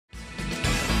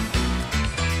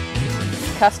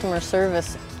customer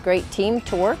service, great team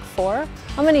to work for.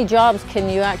 How many jobs can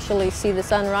you actually see the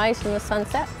sun rise from the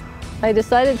sunset? I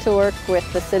decided to work with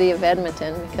the City of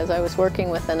Edmonton because I was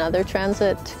working with another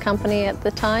transit company at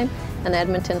the time, and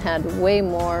Edmonton had way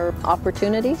more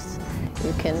opportunities.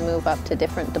 You can move up to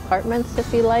different departments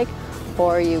if you like,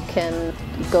 or you can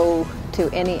go to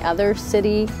any other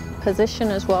city position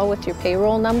as well with your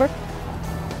payroll number.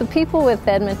 The people with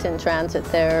Edmonton Transit,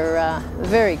 they're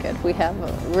very good. We have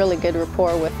a really good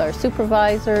rapport with our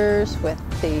supervisors, with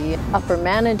the upper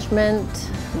management,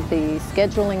 the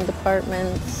scheduling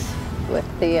departments, with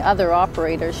the other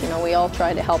operators. You know, we all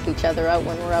try to help each other out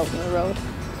when we're out on the road.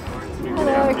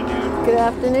 Hello. Good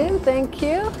afternoon. Thank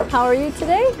you. How are you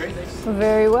today? Great, thanks.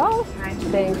 Very well. Hi.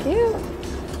 Thank you.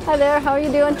 Hi there. How are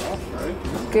you doing?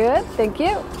 Good. Thank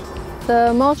you.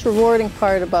 The most rewarding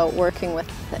part about working with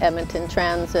Edmonton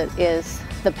Transit is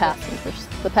the passengers.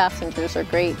 The passengers are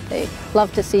great. They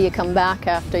love to see you come back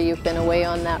after you've been away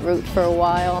on that route for a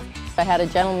while. I had a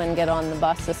gentleman get on the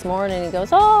bus this morning and he goes,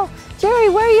 "Oh, Jerry,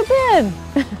 where you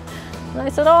been?" And I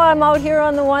said, "Oh, I'm out here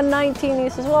on the 119. He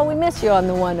says, "Well, we miss you on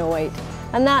the 108.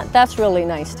 And that's really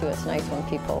nice too. It's nice when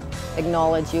people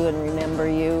acknowledge you and remember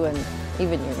you and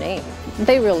even your name.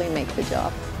 They really make the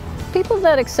job. People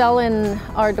that excel in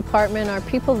our department are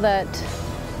people that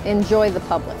enjoy the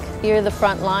public. You're the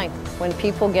front line. When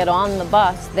people get on the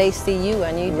bus, they see you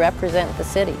and you represent the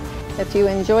city. If you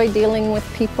enjoy dealing with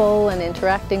people and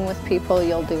interacting with people,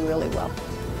 you'll do really well.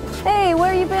 Hey,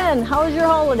 where you been? How was your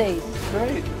holidays?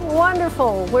 Great.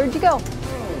 Wonderful. Where'd you go?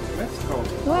 Oh, Mexico.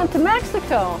 We went to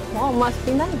Mexico. Well, must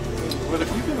be nice. What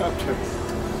have you been up to?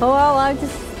 Oh, well, I'm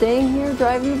just staying here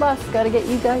driving the bus. Got to get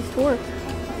you guys to work.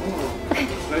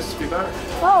 Oh, nice to be back.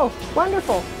 Oh,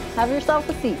 wonderful. Have yourself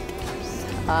a seat.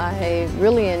 I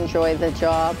really enjoy the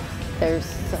job. There's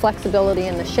flexibility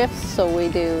in the shifts, so we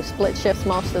do split shifts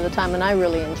most of the time, and I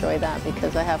really enjoy that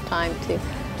because I have time to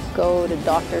go to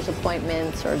doctor's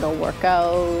appointments or go work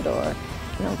out or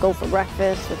go for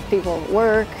breakfast with people at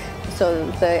work. So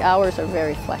the hours are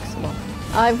very flexible.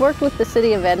 I've worked with the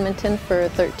City of Edmonton for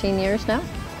 13 years now.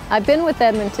 I've been with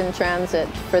Edmonton Transit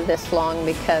for this long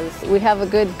because we have a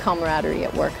good camaraderie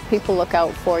at work. People look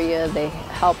out for you, they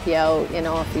help you out.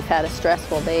 If you've had a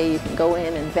stressful day, you can go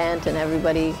in and vent and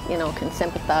everybody, can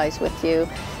sympathize with you.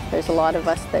 There's a lot of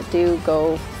us that do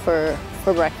go for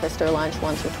breakfast or lunch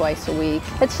once or twice a week.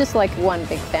 It's just like one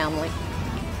big family.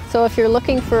 So if you're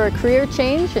looking for a career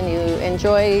change and you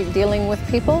enjoy dealing with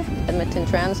people, Edmonton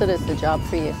Transit is the job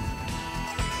for you.